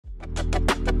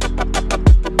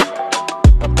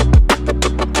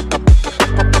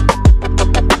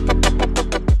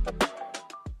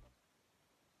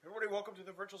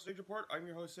Stage Report. I'm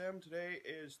your host Sam. Today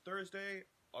is Thursday,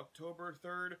 October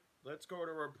 3rd. Let's go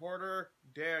to reporter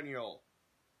Daniel.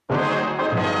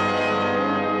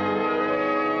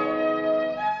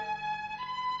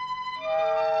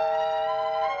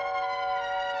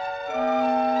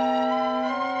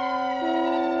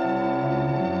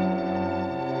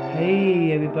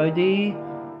 Hey everybody,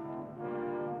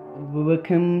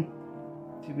 welcome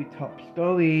to the top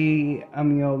story.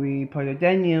 I'm your reporter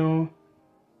Daniel.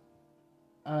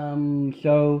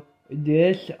 So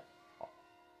this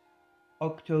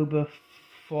October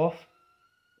 4th,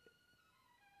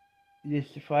 this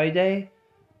Friday,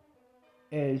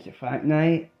 is Fright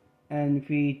night, and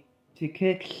the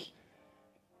tickets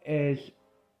is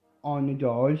on the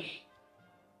doors.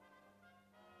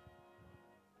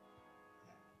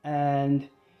 And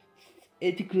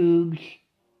it includes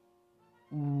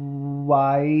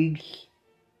rides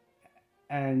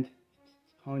and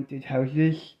haunted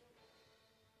houses,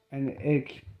 and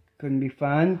it's gonna be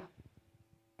fun,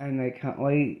 and I can't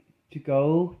wait to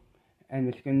go,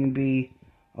 and it's gonna be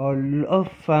a lot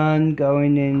of fun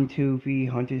going into the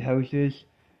haunted houses,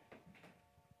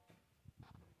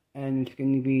 and it's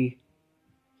gonna be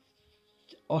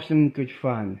awesome good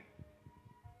fun.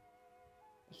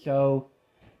 So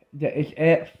that is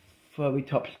it for the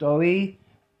top story.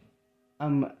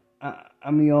 I'm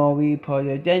your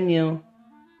reporter Daniel.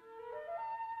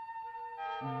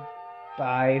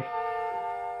 Bye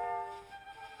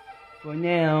for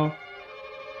now.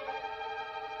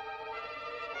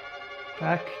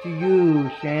 Back to you,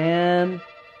 Sam.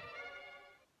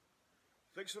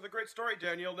 Thanks for the great story,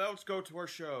 Daniel. Now let's go to our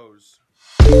shows.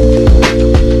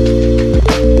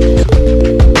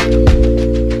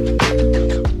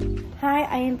 Hi,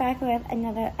 I am back with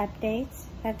another update.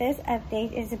 Now this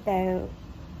update is about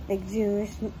the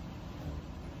Jewish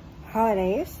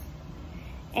holidays.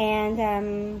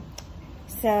 And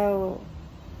so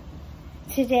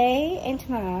today and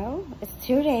tomorrow, it's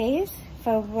 2 days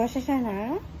for Rosh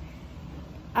Hashanah.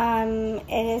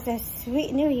 It is a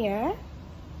sweet new year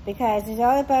because it's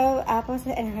all about apples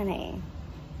and honey.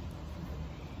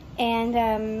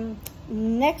 And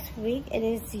next week it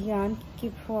is Yom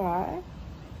Kippur.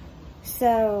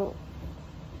 So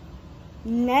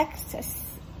next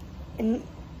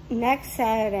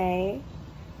Saturday,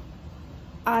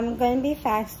 I'm going to be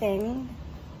fasting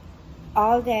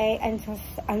all day until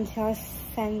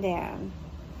sundown.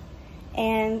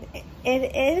 And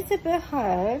it is a bit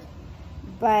hard,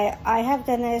 but I have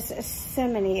done this so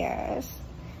many years,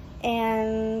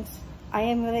 and I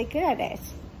am really good at it.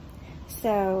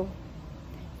 So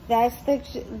those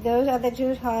are the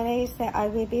Jewish holidays that I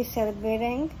will be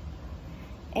celebrating,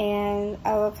 and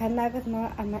I will come back with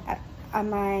more on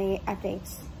my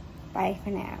updates. Bye for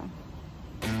now.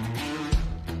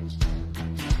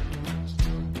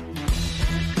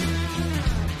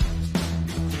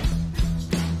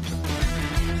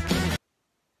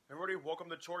 Everybody, welcome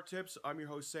to Chore Tips. I'm your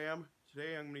host Sam.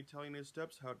 Today I'm going to be telling you the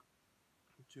steps how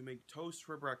to make toast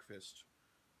for breakfast.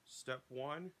 Step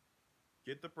 1,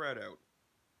 get the bread out.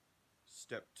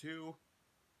 Step 2,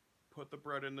 put the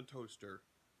bread in the toaster.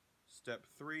 Step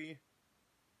 3,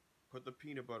 put the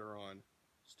peanut butter on.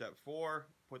 Step 4,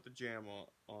 put the jam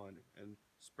on and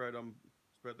spread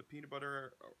the peanut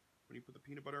butter. When you put the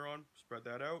peanut butter on, spread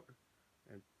that out,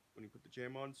 and when you put the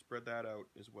jam on, spread that out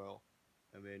as well.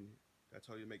 And then that's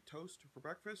how you make toast for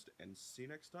breakfast, and see you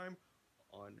next time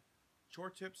on Chore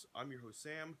Tips. I'm your host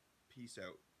Sam. Peace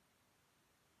out.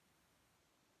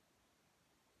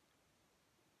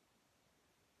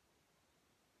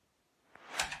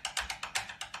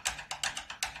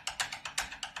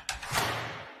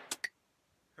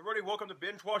 Everybody, welcome to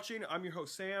Binge Watching. I'm your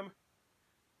host Sam.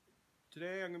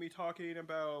 Today I'm going to be talking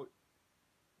about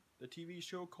the TV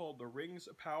show called The Rings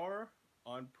of Power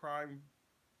on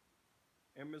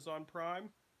Amazon Prime,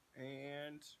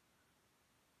 and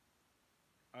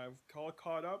I've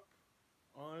caught up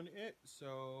on it,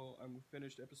 so I'm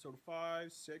finished episode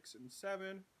 5, 6, and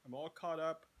 7. I'm all caught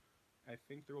up. I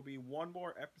think there will be one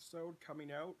more episode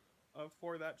coming out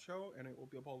for that show, and it will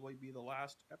probably be the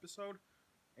last episode,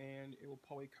 and it will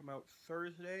probably come out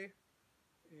Thursday,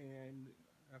 and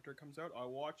after it comes out,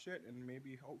 I'll watch it, and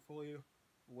maybe hopefully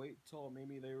wait till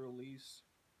maybe they release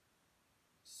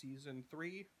season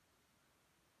 3.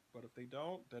 But if they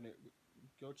don't, then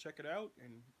go check it out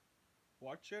and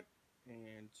watch it.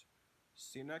 And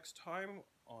see you next time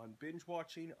on Binge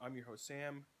Watching. I'm your host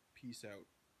Sam. Peace out.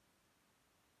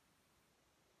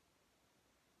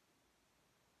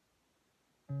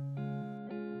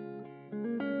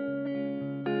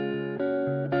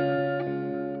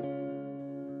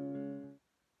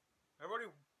 Everybody,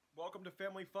 welcome to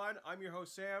Family Fun. I'm your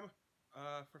host Sam.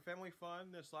 For family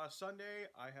fun this last Sunday,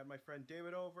 I had my friend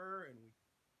David over and we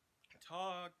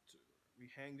talked, we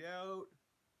hanged out,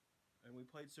 and we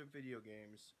played some video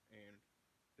games. And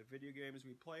the video games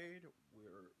we played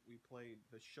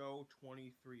the show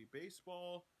 23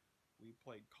 baseball, we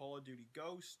played Call of Duty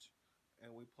Ghost,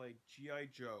 and we played GI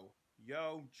Joe.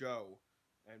 Yo Joe.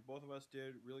 And both of us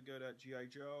did really good at GI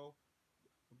Joe.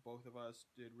 Both of us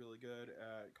did really good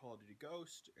at Call of Duty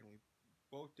Ghost, and we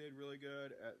both did really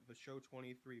good at the show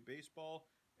 23 baseball,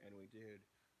 and we did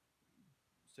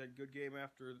said good game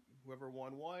after whoever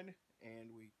won,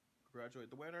 and we congratulate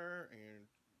the winner and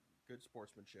good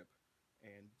sportsmanship.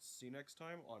 And see you next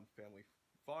time on Family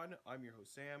Fun. I'm your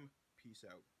host Sam. Peace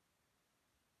out.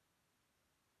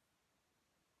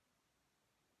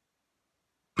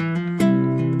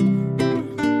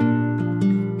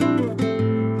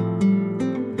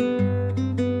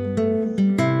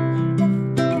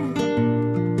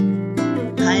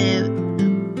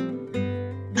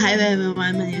 Hi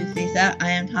everyone, my name is Lisa.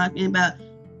 I am talking about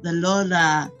the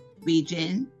Lola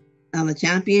region of the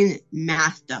champion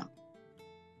master.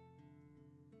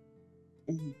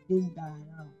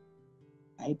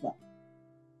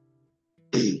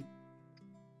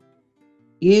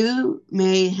 You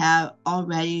may have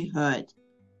already heard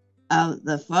of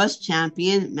the first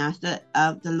champion master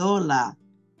of the Lola.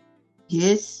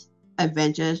 His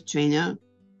adventurous trainer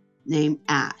named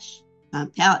Ash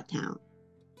from Pallet Town.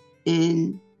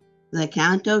 In the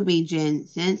Kanto region,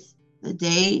 since the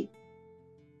day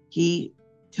he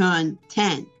turned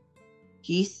 10,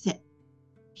 he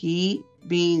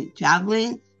been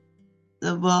traveling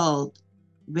the world,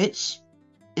 which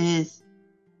is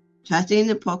trusting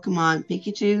the Pokemon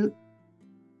Pikachu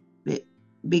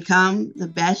become the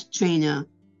best trainer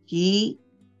he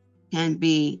can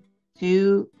be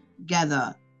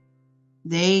together.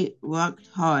 They worked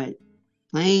hard,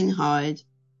 playing hard,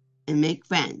 and make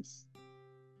friends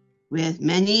with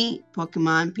many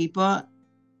Pokemon people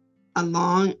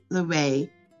along the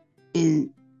way.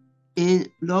 In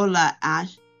Lola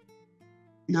Ash,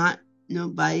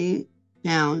 nobody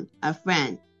found a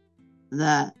friend.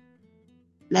 The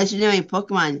legendary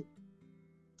Pokemon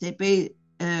Tepe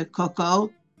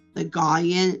Coco, the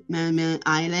guardian Mermaid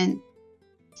Island.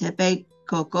 Tepe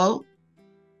Coco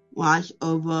watched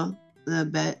over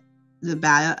the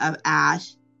battle of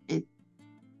Ash and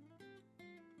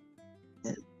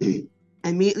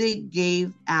immediately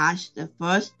gave Ash the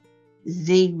first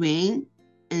Z ring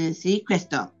and a sea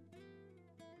crystal.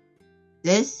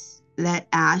 This let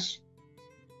Ash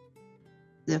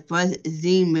the first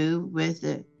Z move with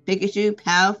the Pikachu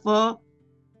powerful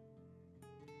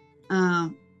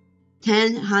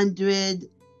 1000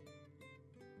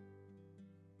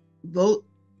 volt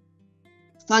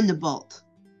Thunderbolt.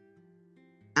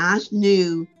 Ash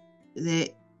knew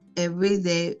that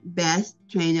everyday best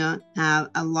trainer have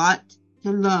a lot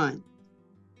to learn,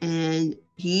 and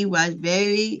he was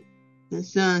very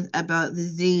concerned about the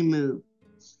Z move,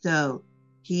 so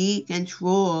he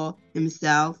controlled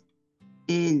himself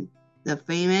in the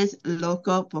famous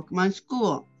local Pokemon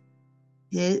school.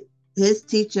 His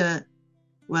teacher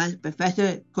was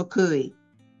Professor Kokuri,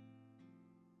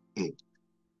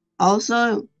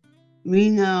 also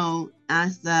renowned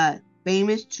as the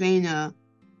famous trainer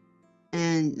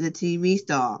and the TV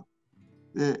star,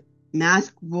 the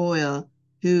Masked Warrior,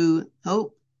 who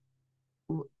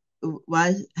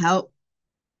was helped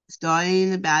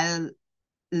starting the Battle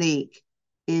League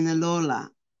in the Lola.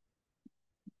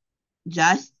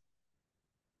 Just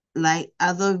like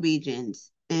other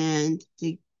regions, and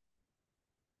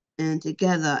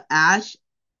together, Ash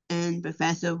and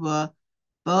Professor were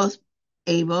both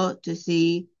able to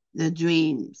see the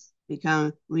dreams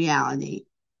become reality.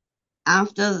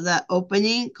 After the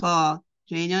opening call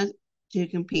trainers to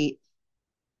compete,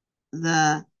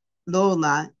 the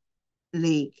Lola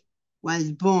League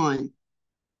was born.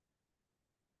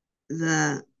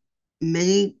 The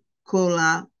Mini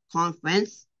Cola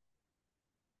Conference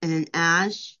and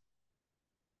Ash,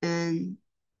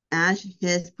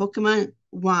 his Pokemon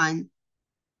won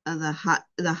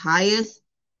the highest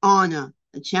honor,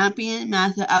 the champion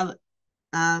master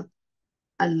of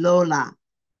Alola.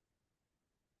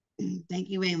 Thank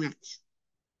you very much.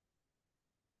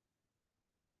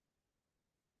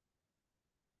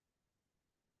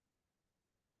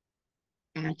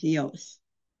 Adios.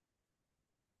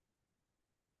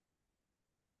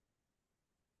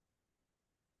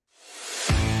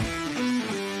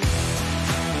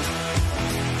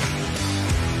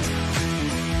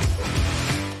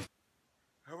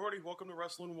 Hey everybody, welcome to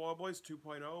Wrestling Wallboys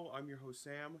 2.0. I'm your host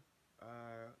Sam.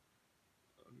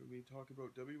 going to be talking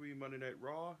about WWE Monday Night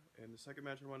Raw, and the second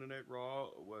match on Monday Night Raw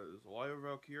was Lyra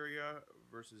Valkyria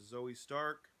versus Zoe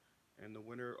Stark, and the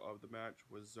winner of the match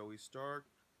was Zoe Stark,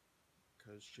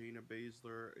 because Shayna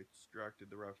Baszler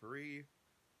extracted the referee,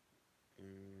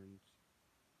 and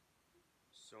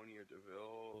Sonya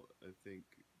Deville, I think,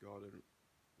 got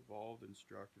involved and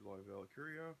extracted Lyra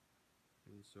Valkyria,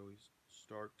 and Zoe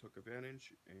Stark took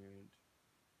advantage and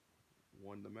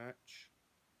won the match.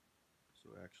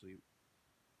 So actually,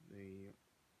 they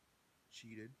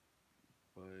cheated,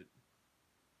 but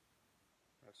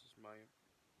that's just my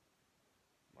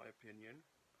opinion.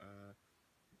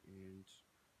 And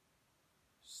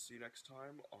see you next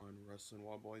time on Wrestling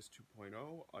Wild Boys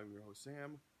 2.0. I'm your host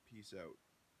Sam. Peace out.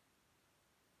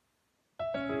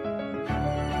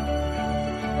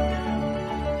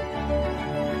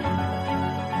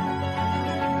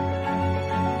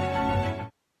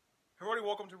 Everybody,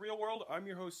 welcome to Real World. I'm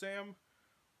your host Sam.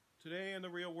 Today in the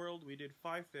real world, we did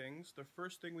 5 things. The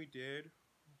first thing we did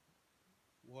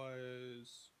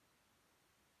was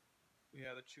we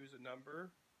had to choose a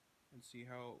number and see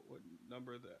what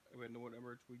number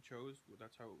we chose.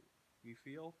 That's how we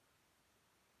feel.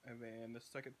 And then the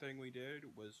second thing we did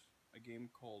was a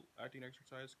game called acting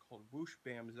exercise called Whoosh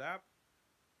Bam Zap.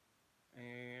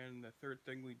 And the third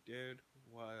thing we did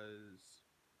was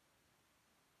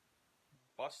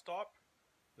bus stop.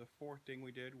 The fourth thing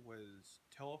we did was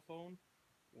telephone,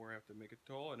 where we have to make a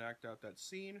toll and act out that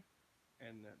scene.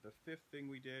 And the fifth thing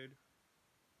we did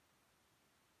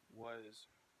was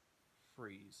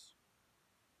freeze.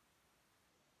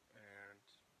 And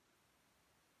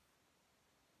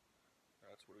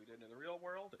that's what we did in the real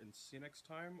world. And see you next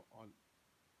time on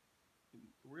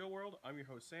Real World. I'm your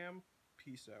host Sam.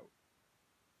 Peace out.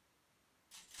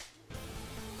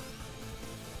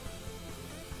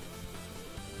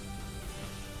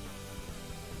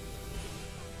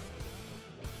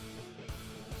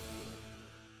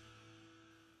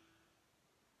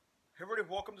 Hey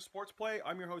everybody, welcome to Sports Play.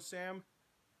 I'm your host Sam.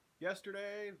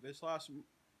 Yesterday, this last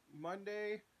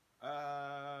Monday,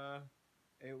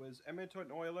 it was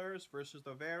Edmonton Oilers versus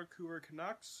the Vancouver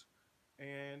Canucks,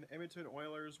 and Edmonton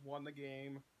Oilers won the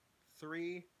game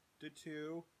 3-2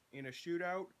 in a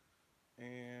shootout.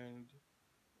 And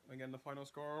again, the final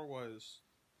score was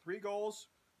 3 goals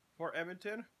for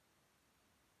Edmonton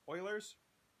Oilers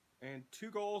and 2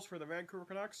 goals for the Vancouver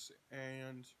Canucks,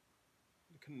 and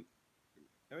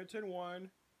Edmonton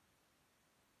won,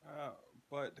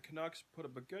 but the Canucks put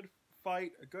up a good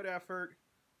fight, a good effort,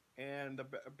 and the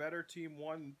better team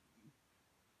won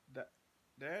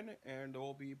then, and there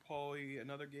will be probably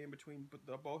another game between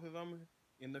the both of them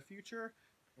in the future,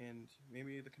 and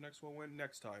maybe the Canucks will win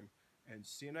next time. And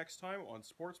see you next time on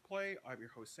Sports Play. I'm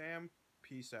your host Sam.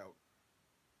 Peace out.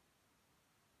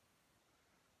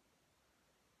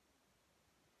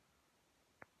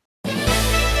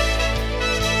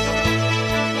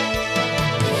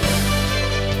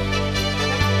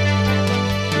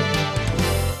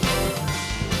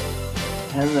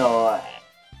 Hello,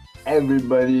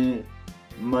 everybody.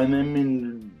 My name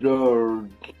is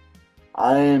George.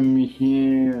 I am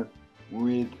here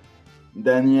with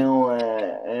Daniel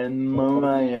and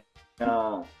Mariah.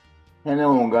 Hello,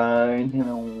 guys.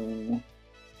 Hello.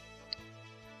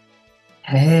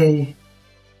 Hey.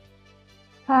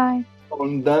 Hi.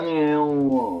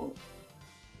 Daniel,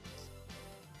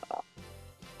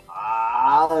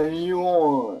 are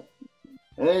you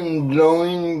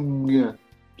enjoying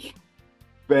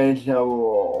Special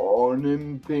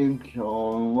Olympics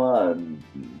or what?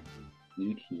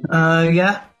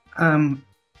 Yeah,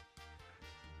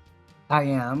 I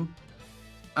am.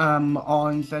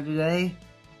 On Saturday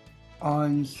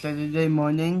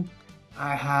morning,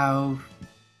 I have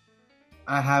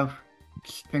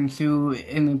been through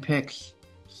Olympics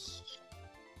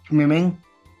swimming.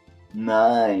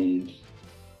 Nice.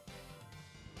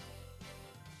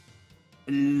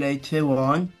 Later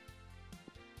on,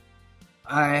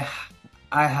 I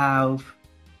have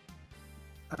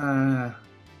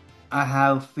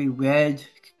the red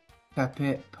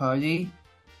carpet party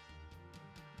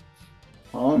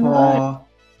Nice.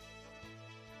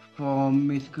 for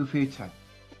Miss Computer.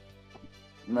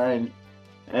 Nice.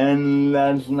 And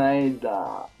last night,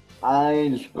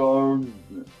 I scored.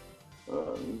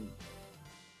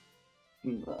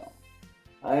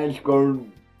 I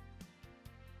scored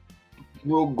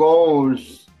 2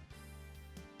 goals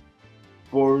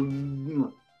for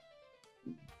the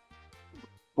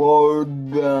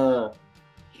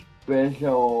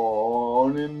Special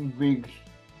Olympics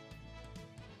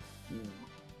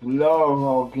floor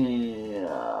hockey.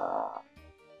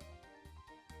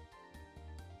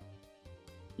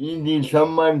 It is so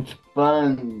much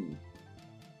fun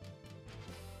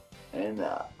and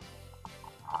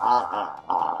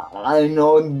I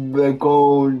know the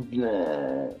coach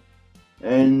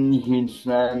and his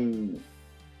son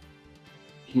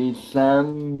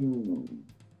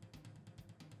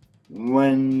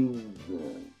went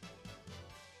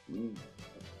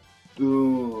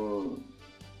to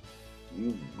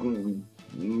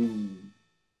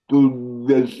to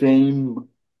the same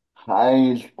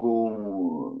high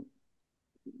school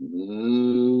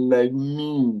like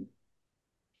me,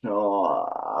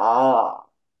 so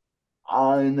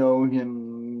I know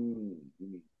him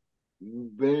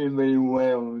very, very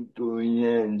well, 2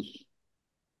 years.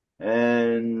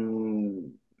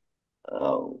 And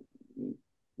uh,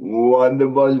 what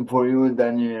about for you,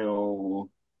 Daniel?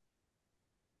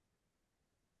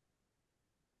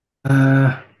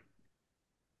 Uh,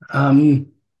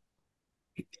 um,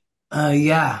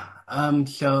 yeah.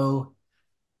 So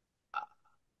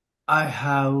I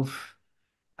have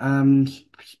um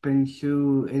been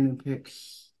to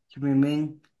Olympics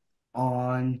swimming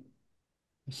on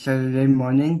Saturday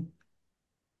morning,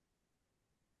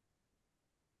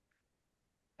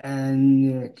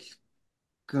 and it's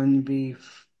going to be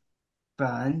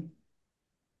fun.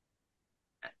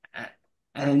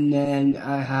 And then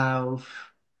I have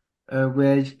a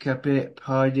red carpet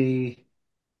party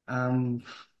um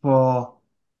for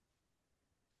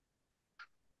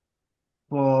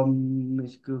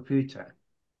Miss Computer.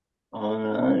 Oh,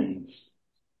 nice.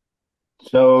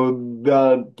 So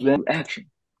the action.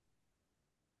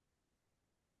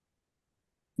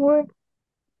 When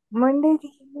did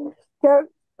you start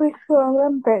Special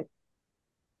Olympics?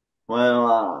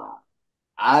 Well,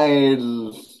 I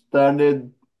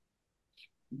started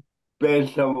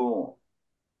special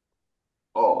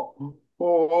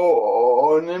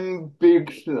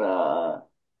Olympics uh,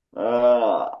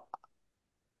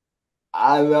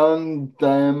 a long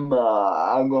time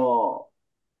ago.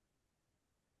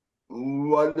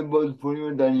 What about for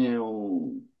you,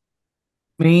 Daniel?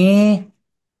 Me,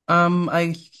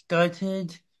 I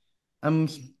started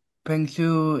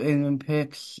Springfield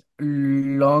Olympics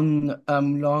long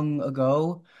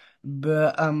ago,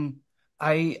 but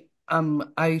I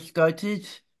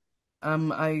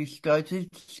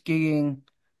started skiing.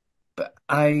 But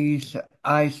I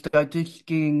started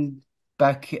skiing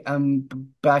back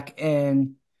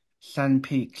in Sun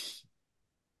Peaks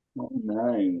Oh,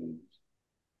 nice.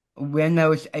 when I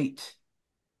was 8.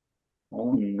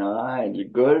 Oh, nice.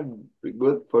 Good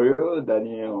for you,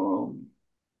 Daniel.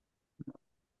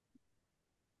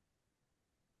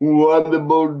 What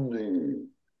about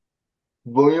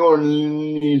for your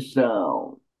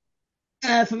Lisa?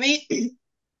 For me,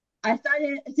 I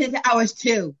started since I was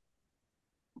 2.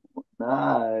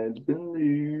 Nice.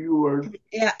 You were.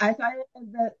 Yeah, I started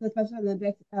the Special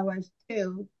Olympics. I was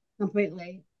 2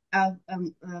 completely.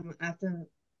 After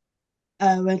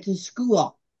I went to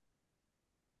school.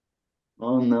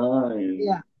 Oh, nice.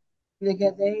 Yeah,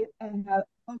 because they have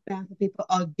programs for people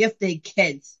or gifted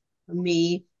kids. For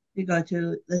me to go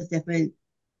to this different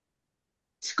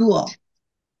school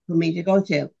for me to go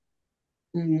to,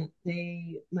 and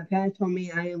my parents told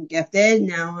me I am gifted.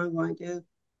 Now I'm going to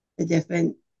a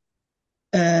different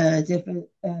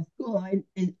school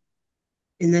in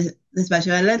the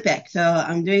Special Olympics. So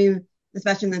I'm doing the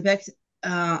Special Olympics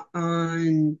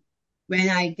on when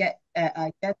I get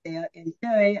there in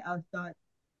Surrey. I'll start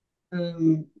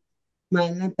um my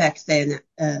Olympics there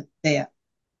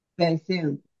very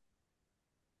soon.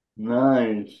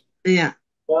 Nice. Yeah.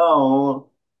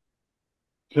 Well,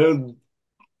 so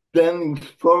thanks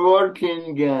for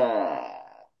watching,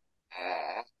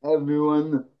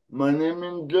 everyone. My name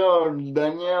is George,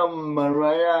 Daniel,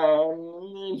 Mariah, and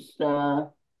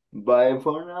Lisa. Bye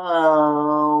for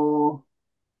now.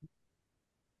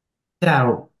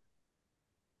 Ciao.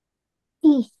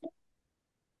 Peace.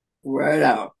 Right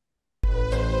out.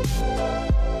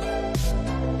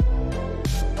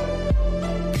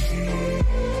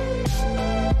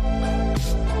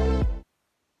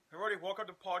 Everybody, welcome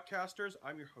to Podcasters.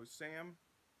 I'm your host, Sam.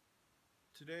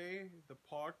 Today, the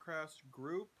podcast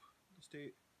group,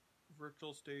 the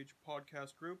virtual stage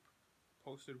podcast group,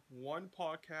 posted one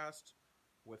podcast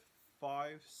with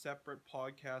 5 separate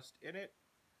podcasts in it,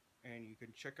 and you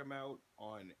can check it out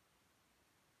on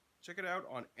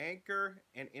Anchor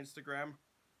and Instagram,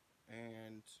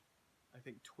 and I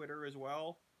think Twitter as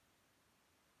well.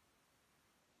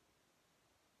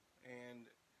 And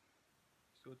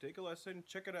so take a listen,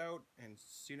 check it out, and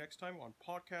see you next time on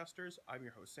Podcasters. I'm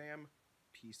your host, Sam.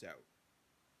 Peace out.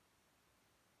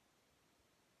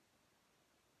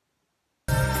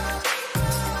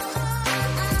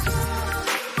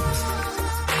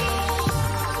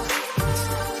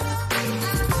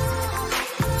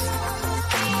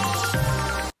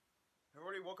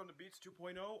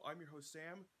 I'm your host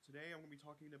Sam. Today I'm going to be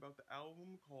talking about the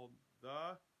album called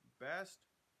The Best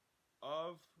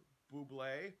of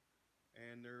Buble,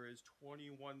 and there is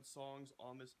 21 songs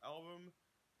on this album,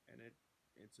 and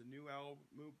it's a new album,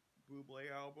 Buble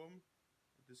album.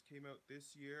 This came out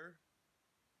this year,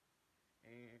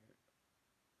 and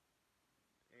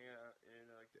in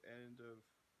like the end of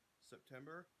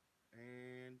September,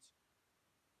 and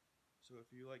so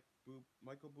if you like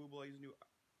Michael Bublé's new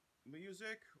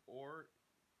music, or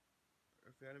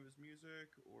a fan of his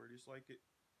music, or just like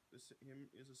him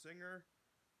as a singer,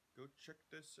 go check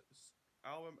this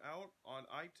album out on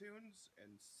iTunes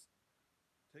and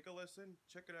take a listen,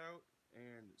 check it out,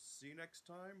 and see you next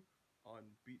time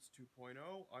on Beats 2.0.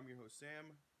 I'm your host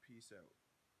Sam. Peace out.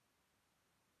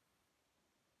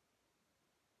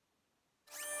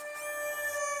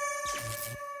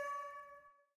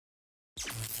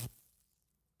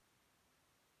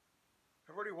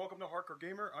 Everybody, welcome to Hardcore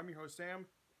Gamer. I'm your host Sam.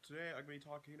 Today I'm going to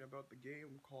be talking about the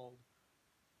game called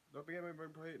the game I've been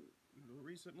playing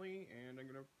recently, and I'm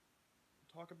going to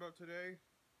talk about today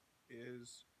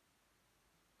is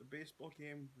the baseball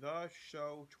game The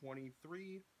Show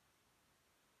 23,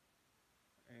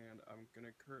 and I'm going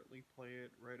to currently play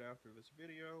it right after this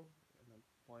video, and I'm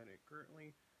playing it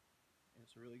currently. And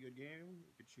it's a really good game.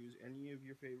 You could choose any of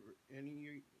your favorite,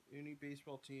 any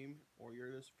baseball team, or your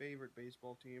favorite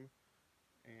baseball team,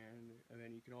 and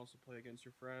then you can also play against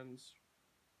your friends.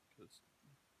 It's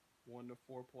 1 to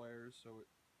 4 players, so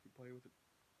you play with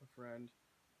a friend,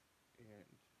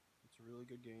 and it's a really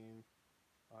good game.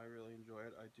 I really enjoy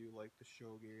it. I do like the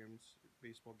show games,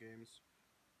 baseball games,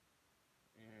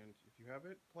 and if you have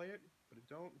it, play it. But if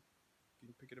you don't, you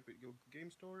can pick it up at your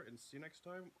game store. And see you next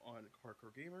time on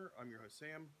Hardcore Gamer. I'm your host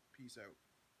Sam. Peace out.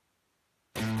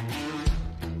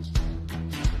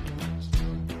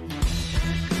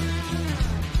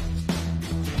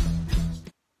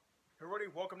 Everybody,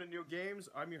 welcome to New Games.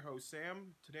 I'm your host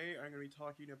Sam. Today I'm going to be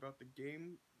talking about the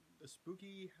game, the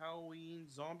spooky Halloween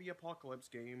zombie apocalypse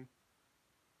game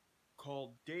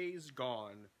called Days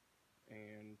Gone.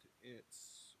 And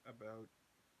it's about,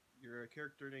 you're a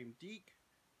character named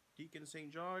Deacon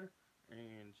St. John,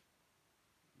 and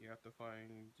you have to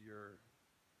find your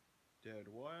dead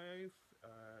wife,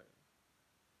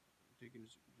 Deacon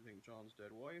St. John's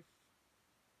dead wife,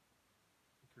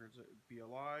 turns out to be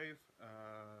alive,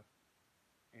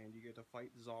 and you get to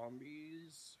fight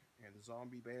zombies, and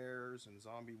zombie bears, and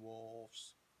zombie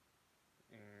wolves,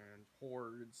 and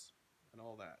hordes, and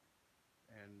all that.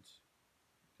 And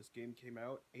this game came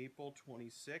out April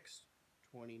 26th,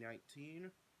 2019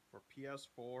 for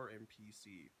PS4 and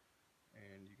PC.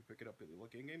 And you can pick it up at the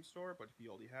local game store, but if you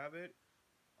already have it,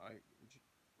 I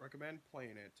recommend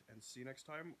playing it. And see you next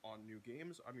time on New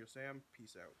Games. I'm your Sam.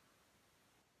 Peace out.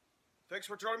 Thanks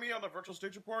for joining me on the Virtual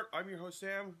Stage Report. I'm your host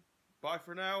Sam. Bye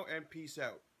for now, and peace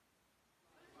out.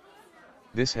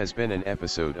 This has been an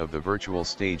episode of the Virtual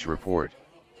Stage Report.